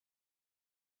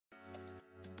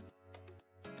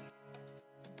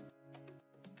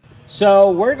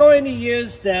So we're going to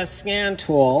use the scan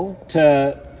tool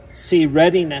to see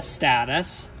readiness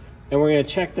status, and we're going to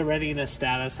check the readiness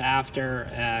status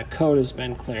after code has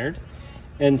been cleared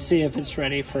and see if it's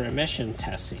ready for emission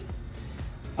testing.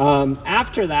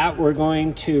 After that, we're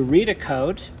going to read a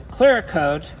code, clear a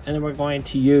code, and then we're going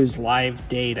to use live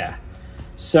data.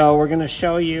 So we're going to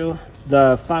show you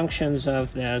the functions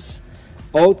of this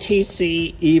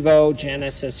OTC Evo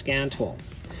Genesis scan tool.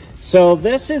 So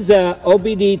this is a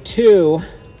OBD2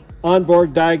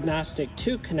 onboard diagnostic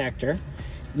 2 connector.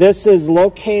 This is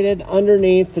located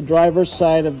underneath the driver's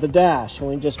side of the dash. And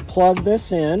we just plug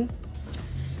this in.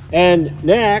 And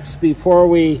next, before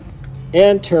we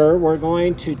enter, we're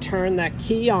going to turn that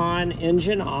key on,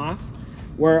 engine off,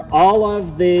 where all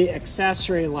of the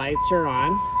accessory lights are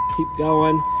on. Keep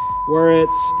going, where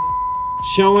it's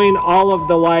showing all of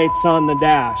the lights on the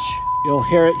dash. You'll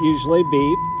hear it usually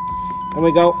beep. And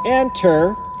we go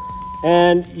enter,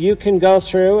 and you can go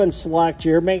through and select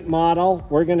your make model.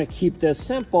 We're going to keep this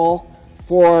simple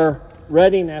for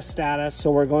readiness status,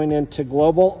 so we're going into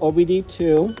global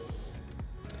OBD2.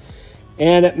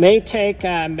 And it may take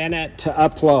a minute to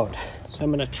upload. So I'm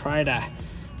going to try to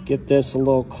get this a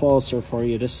little closer for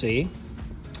you to see.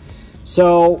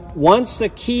 So once the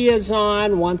key is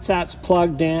on, once that's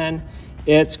plugged in,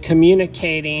 it's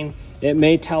communicating. It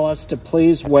may tell us to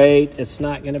please wait. It's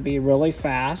not going to be really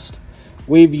fast.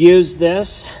 We've used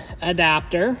this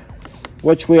adapter,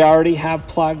 which we already have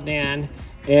plugged in,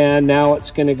 and now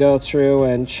it's going to go through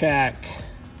and check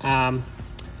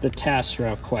the test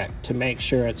real quick to make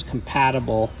sure it's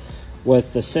compatible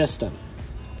with the system.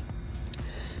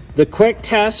 The quick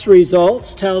test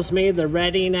results tells me the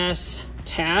readiness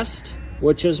test,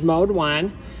 which is mode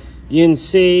 1. You can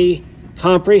see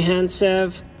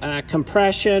comprehensive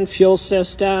compression, fuel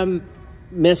system,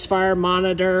 misfire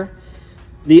monitor.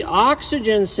 The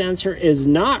oxygen sensor is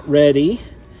not ready.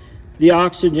 The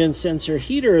oxygen sensor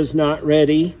heater is not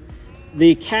ready.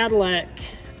 The catalyst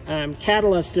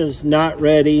is not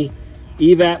ready.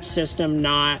 EVAP system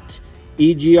not.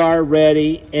 EGR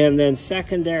ready. And then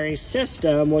secondary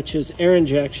system, which is air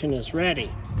injection, is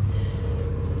ready.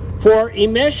 For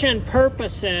emission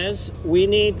purposes, we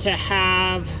need to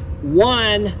have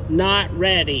one not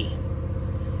ready.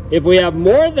 If we have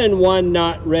more than one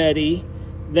not ready,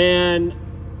 then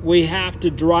we have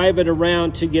to drive it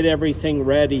around to get everything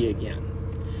ready again.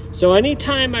 So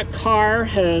anytime a car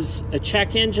has a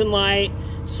check engine light,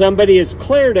 somebody has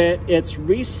cleared it, it's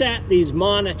reset these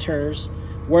monitors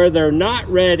where they're not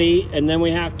ready, and then we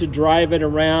have to drive it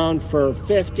around for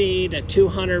 50 to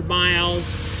 200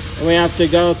 miles, and we have to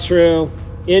go through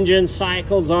engine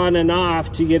cycles on and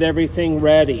off to get everything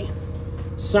ready.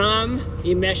 Some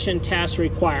emission tests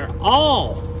require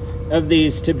all of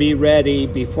these to be ready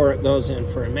before it goes in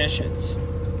for emissions.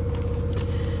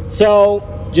 So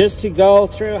just to go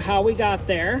through how we got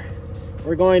there,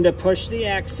 we're going to push the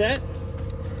exit,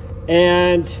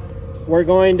 and we're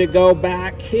going to go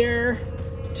back here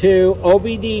to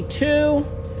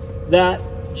OBD2, that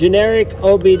generic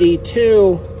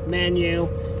OBD2 menu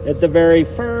at the very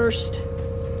first,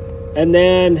 and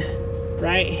then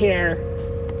right here,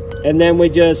 and then we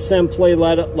just simply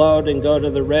let it load and go to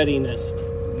the readiness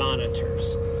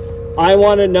monitors. I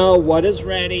want to know what is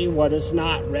ready, what is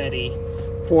not ready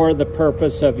for the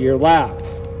purpose of your lab.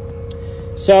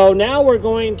 So now we're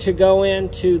going to go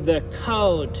into the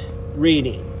code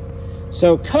reading.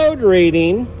 So code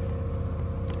reading,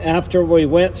 after we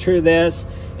went through this,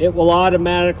 it will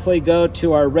automatically go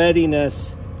to our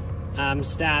readiness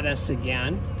status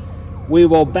again. We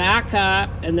will back up,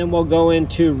 and then we'll go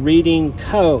into reading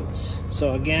codes.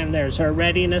 So again, there's our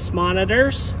readiness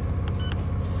monitors.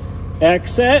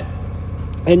 Exit,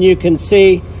 and you can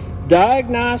see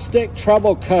diagnostic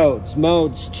trouble codes,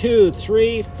 modes 2,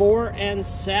 3, 4, and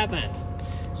 7.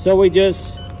 So we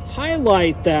just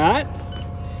highlight that,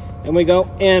 and we go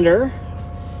enter,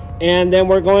 and then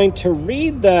we're going to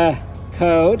read the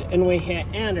code, and we hit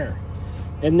enter.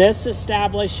 And this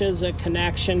establishes a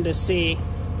connection to see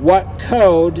what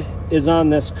code is on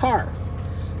this car.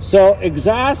 So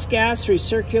exhaust gas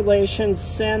recirculation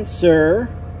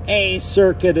sensor A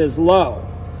circuit is low.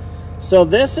 So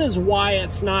this is why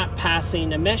it's not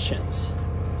passing emissions.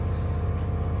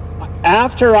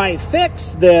 After I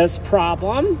fix this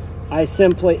problem, I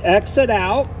simply exit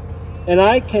out, and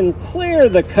I can clear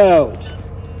the code.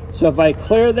 So if I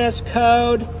clear this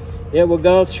code, it will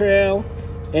go through,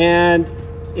 and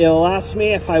it'll ask me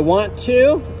if I want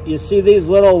to. You see these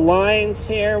little lines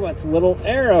here with little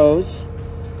arrows.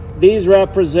 These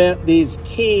represent these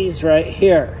keys right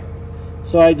here.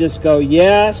 So I just go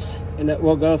yes, and it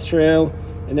will go through,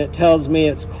 and it tells me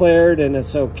it's cleared and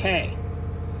it's okay.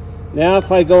 Now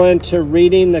if I go into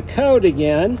reading the code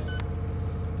again,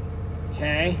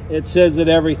 okay, it says that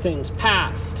everything's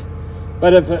passed.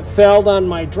 But if it failed on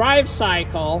my drive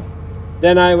cycle,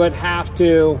 then I would have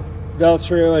to go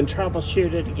through and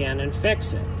troubleshoot it again and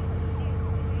fix it.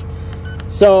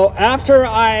 So after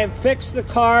I've fixed the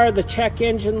car, the check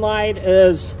engine light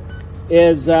is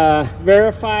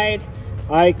verified,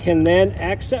 I can then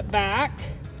exit back,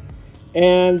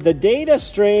 and the data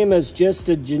stream is just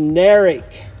a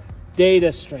generic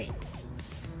data stream.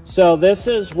 So this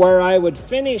is where I would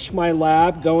finish my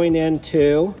lab, going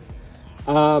into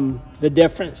the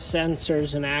different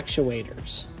sensors and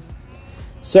actuators.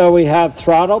 So we have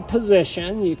throttle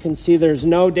position. You can see there's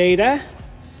no data,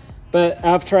 but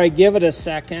after I give it a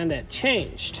second, it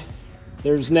changed.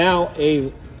 There's now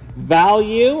a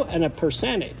value and a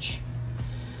percentage.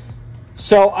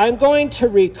 So I'm going to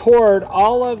record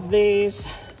all of these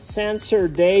sensor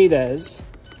datas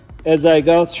as I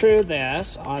go through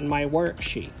this on my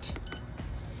worksheet.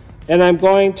 And I'm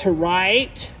going to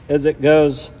write as it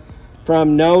goes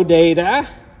from no data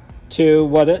to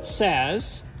what it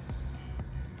says.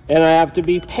 And I have to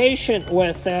be patient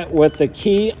with it with the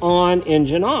key on,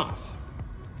 engine off.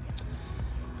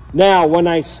 Now, when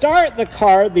I start the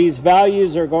car, these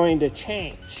values are going to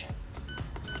change.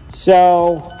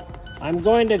 So I'm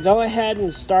going to go ahead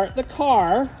and start the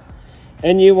car,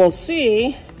 and you will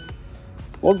see,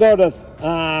 we'll go to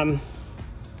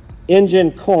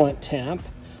engine coolant temp.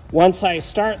 Once I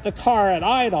start the car at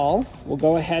idle, we'll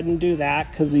go ahead and do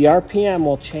that because the RPM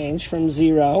will change from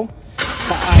 0 to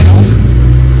idle.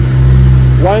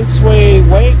 Once we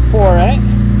wait for it,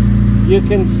 you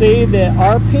can see the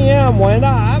RPM went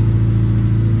up,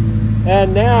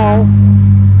 and now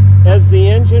as the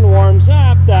engine warms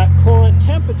up, that coolant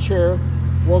temperature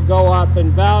will go up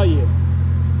in value.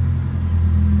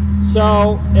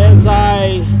 So as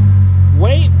I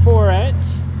wait for it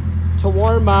to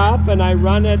warm up and I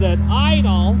run it at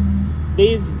idle,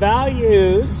 these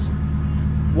values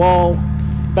will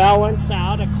balance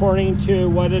out according to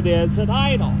what it is at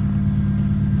idle.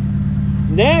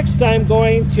 Next, I'm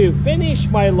going to finish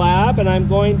my lab, and I'm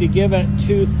going to give it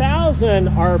 2,000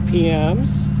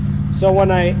 RPMs. So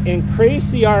when I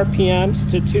increase the RPMs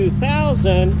to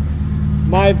 2,000,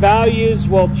 my values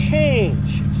will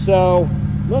change. So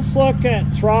let's look at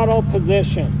throttle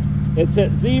position. It's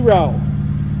at 0.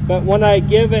 But when I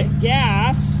give it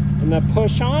gas and I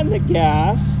push on the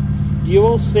gas, you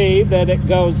will see that it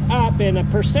goes up in a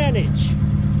percentage.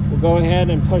 We'll go ahead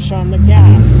and push on the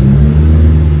gas.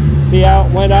 See how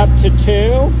it went up to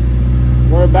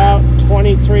 2? We're about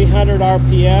 2,300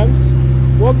 RPMs.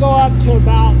 We'll go up to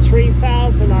about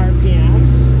 3,000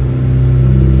 RPMs.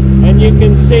 And you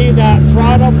can see that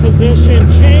throttle position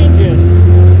changes.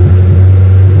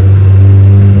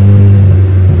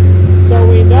 So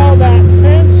we know that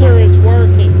sensor is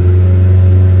working.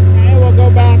 Okay, we'll go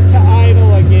back to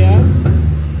idle again.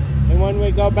 And when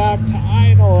we go back to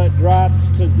idle, it drops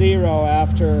to 0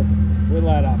 after we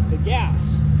let off the gas.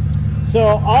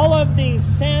 So all of these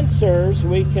sensors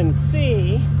we can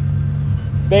see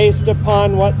based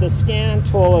upon what the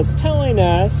Scantool is telling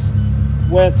us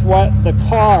with what the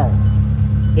car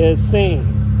is seeing.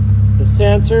 The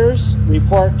sensors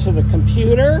report to the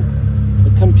computer.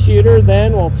 The computer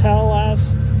then will tell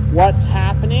us what's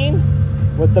happening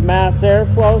with the mass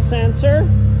airflow sensor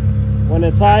when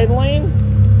it's idling.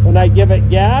 When I give it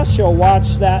gas, you'll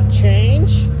watch that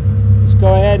change. Let's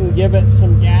go ahead and give it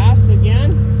some gas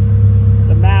again.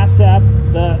 The mass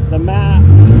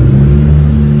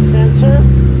sensor.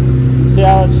 See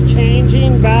how it's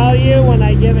changing value when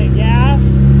I give it gas.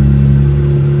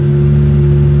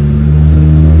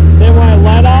 Then when I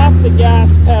let off the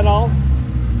gas pedal,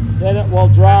 then it will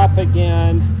drop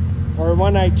again. Or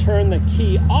when I turn the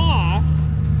key off,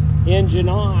 engine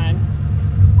on,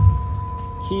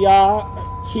 key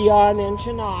on,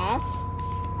 engine off,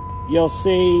 you'll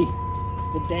see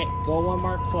the date. Go one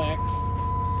more click.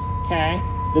 Okay,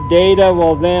 the data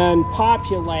will then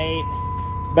populate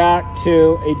back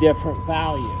to a different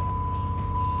value.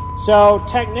 So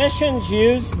technicians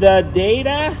use the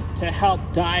data to help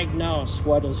diagnose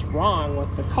what is wrong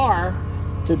with the car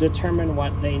to determine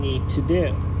what they need to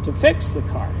do to fix the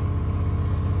car.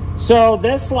 So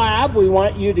this lab, we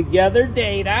want you to gather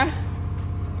data.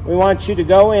 We want you to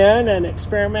go in and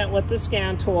experiment with the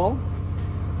Scantool.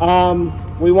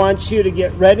 We want you to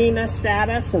get readiness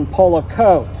status and pull a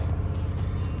code.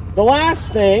 The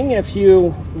last thing, if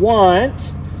you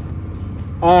want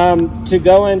to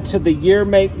go into the year,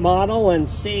 make, model and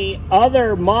see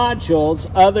other modules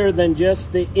other than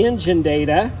just the engine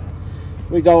data,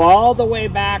 we go all the way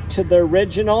back to the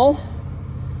original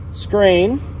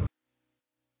screen.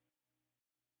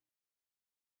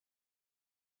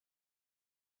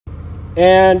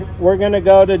 and we're going to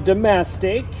go to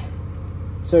domestic.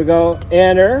 So go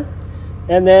enter,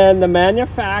 and then the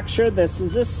manufacturer, this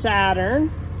is a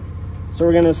Saturn. So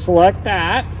we're going to select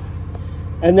that.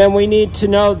 And then we need to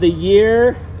know the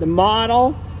year, the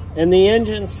model, and the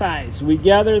engine size. We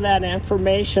gather that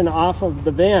information off of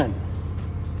the VIN.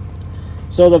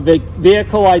 So the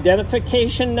vehicle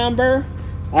identification number,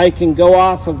 I can go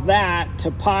off of that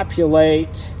to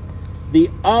populate the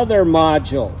other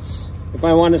modules. If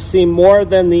I want to see more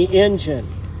than the engine,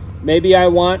 maybe I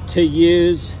want to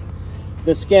use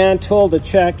the scan tool to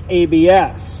check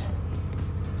ABS.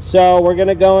 So we're going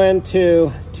to go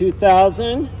into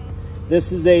 2000.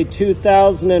 This is a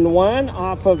 2001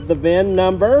 off of the VIN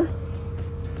number.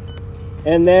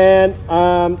 And then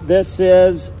this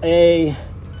is a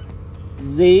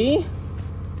Z.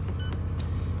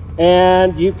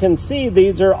 And you can see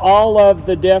these are all of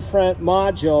the different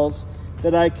modules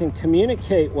that I can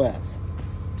communicate with.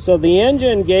 So the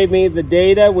engine gave me the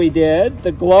data we did.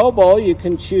 The global, you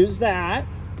can choose that.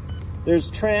 There's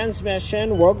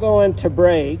transmission. We'll go into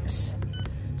brakes.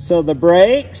 So the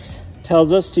brakes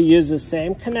tells us to use the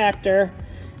same connector.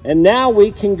 And now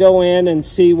we can go in and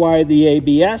see why the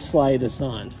ABS light is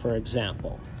on, for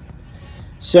example.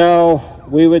 So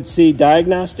we would see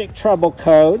diagnostic trouble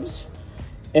codes.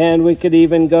 And we could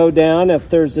even go down if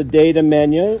there's a data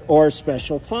menu or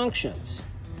special functions.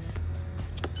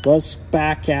 Let's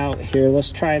back out here.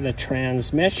 Let's try the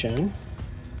transmission.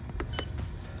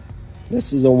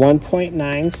 This is a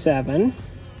 1.97.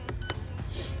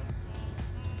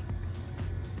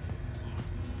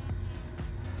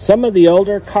 Some of the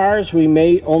older cars, we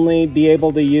may only be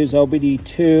able to use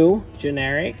OBD2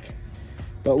 generic,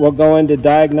 but we'll go into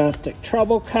diagnostic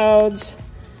trouble codes,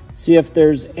 see if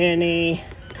there's any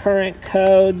current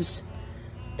codes,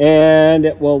 and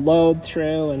it will load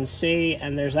through and see,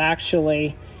 and there's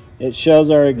actually, it shows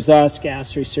our exhaust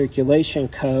gas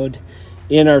recirculation code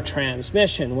in our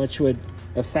transmission, which would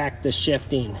affect the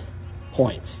shifting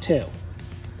points too.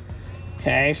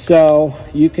 Okay, so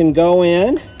you can go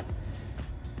in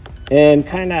and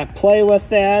kind of play with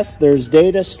this. There's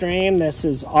data stream. This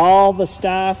is all the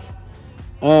stuff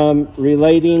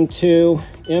relating to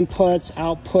inputs,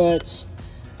 outputs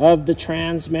of the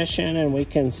transmission, and we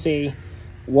can see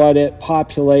what it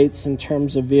populates in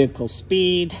terms of vehicle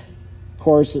speed. Of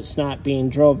course, it's not being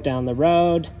drove down the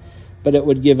road, but it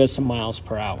would give us a miles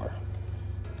per hour.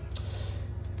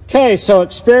 Okay, so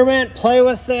experiment, play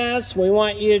with this. We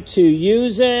want you to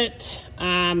use it.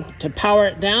 To power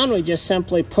it down, we just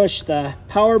simply push the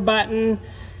power button.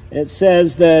 It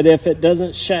says that if it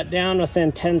doesn't shut down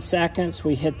within 10 seconds,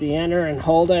 we hit the enter and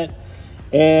hold it.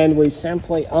 And we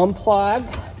simply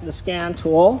unplug the scan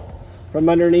tool from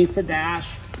underneath the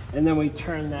dash, and then we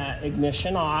turn the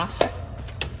ignition off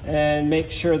and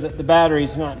make sure that the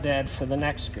battery's not dead for the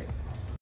next screen.